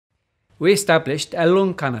We established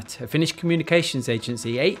Ellun Kanat, a Finnish communications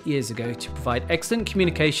agency 8 years ago to provide excellent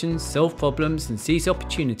communications, solve problems and seize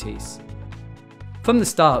opportunities. From the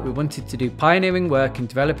start, we wanted to do pioneering work in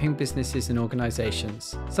developing businesses and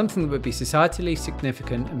organisations, something that would be societally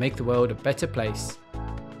significant and make the world a better place.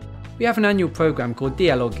 We have an annual programme called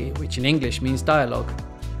Dialogi, which in English means dialogue.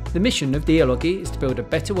 The mission of Dialogi is to build a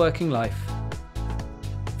better working life.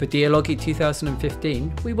 For Dialogi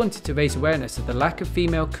 2015, we wanted to raise awareness of the lack of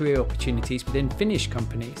female career opportunities within Finnish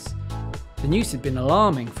companies. The news had been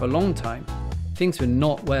alarming for a long time. Things were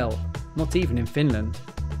not well, not even in Finland.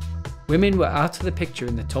 Women were out of the picture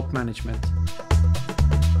in the top management.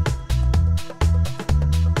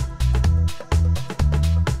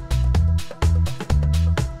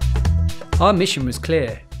 Our mission was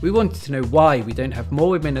clear. We wanted to know why we don't have more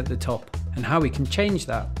women at the top and how we can change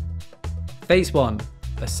that. Phase 1.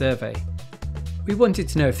 A survey. We wanted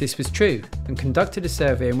to know if this was true and conducted a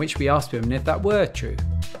survey in which we asked women if that were true.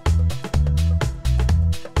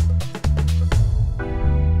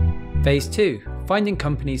 Phase 2. Finding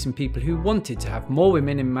companies and people who wanted to have more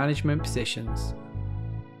women in management positions.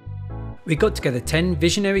 We got together 10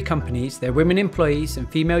 visionary companies, their women employees and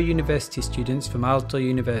female university students from Aalto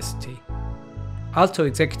University. Aalto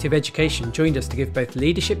Executive Education joined us to give both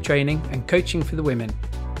leadership training and coaching for the women.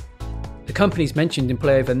 The companies mentioned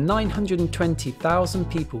employ over 920,000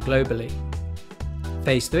 people globally.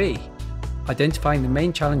 Phase 3. Identifying the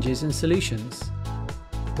main challenges and solutions.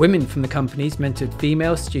 Women from the companies mentored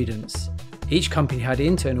female students. Each company had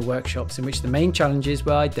internal workshops in which the main challenges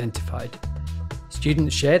were identified.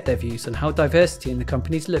 Students shared their views on how diversity in the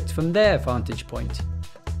companies looked from their vantage point.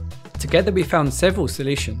 Together we found several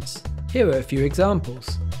solutions. Here are a few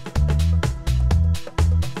examples.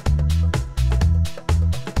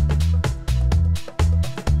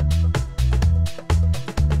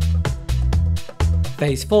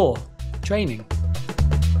 Phase 4. Training.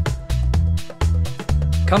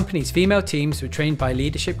 Companies' female teams were trained by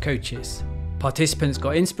leadership coaches. Participants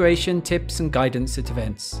got inspiration, tips and guidance at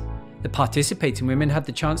events. The participating women had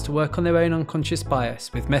the chance to work on their own unconscious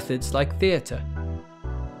bias with methods like theatre.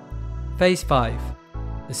 Phase 5.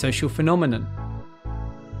 The social phenomenon.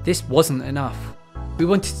 This wasn't enough. We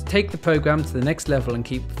wanted to take the programme to the next level and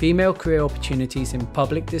keep female career opportunities in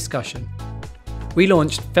public discussion. We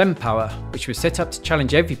launched FemPower, which was set up to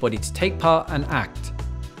challenge everybody to take part and act.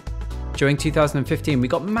 During 2015, we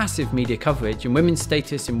got massive media coverage and women's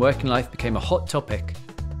status in working life became a hot topic.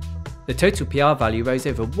 The total PR value rose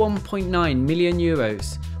over 1.9 million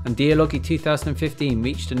euros and Dialogi 2015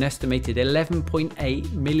 reached an estimated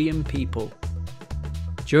 11.8 million people.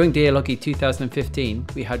 During Dialogi 2015,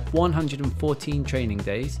 we had 114 training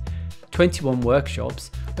days, 21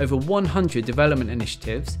 workshops, over 100 development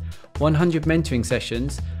initiatives, 100 mentoring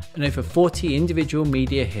sessions and over 40 individual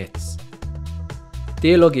media hits.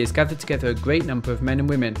 Dialogi has gathered together a great number of men and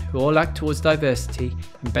women who all act towards diversity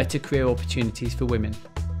and better career opportunities for women.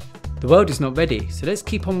 The world is not ready, so let's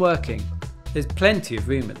keep on working. There's plenty of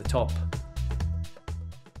room at the top.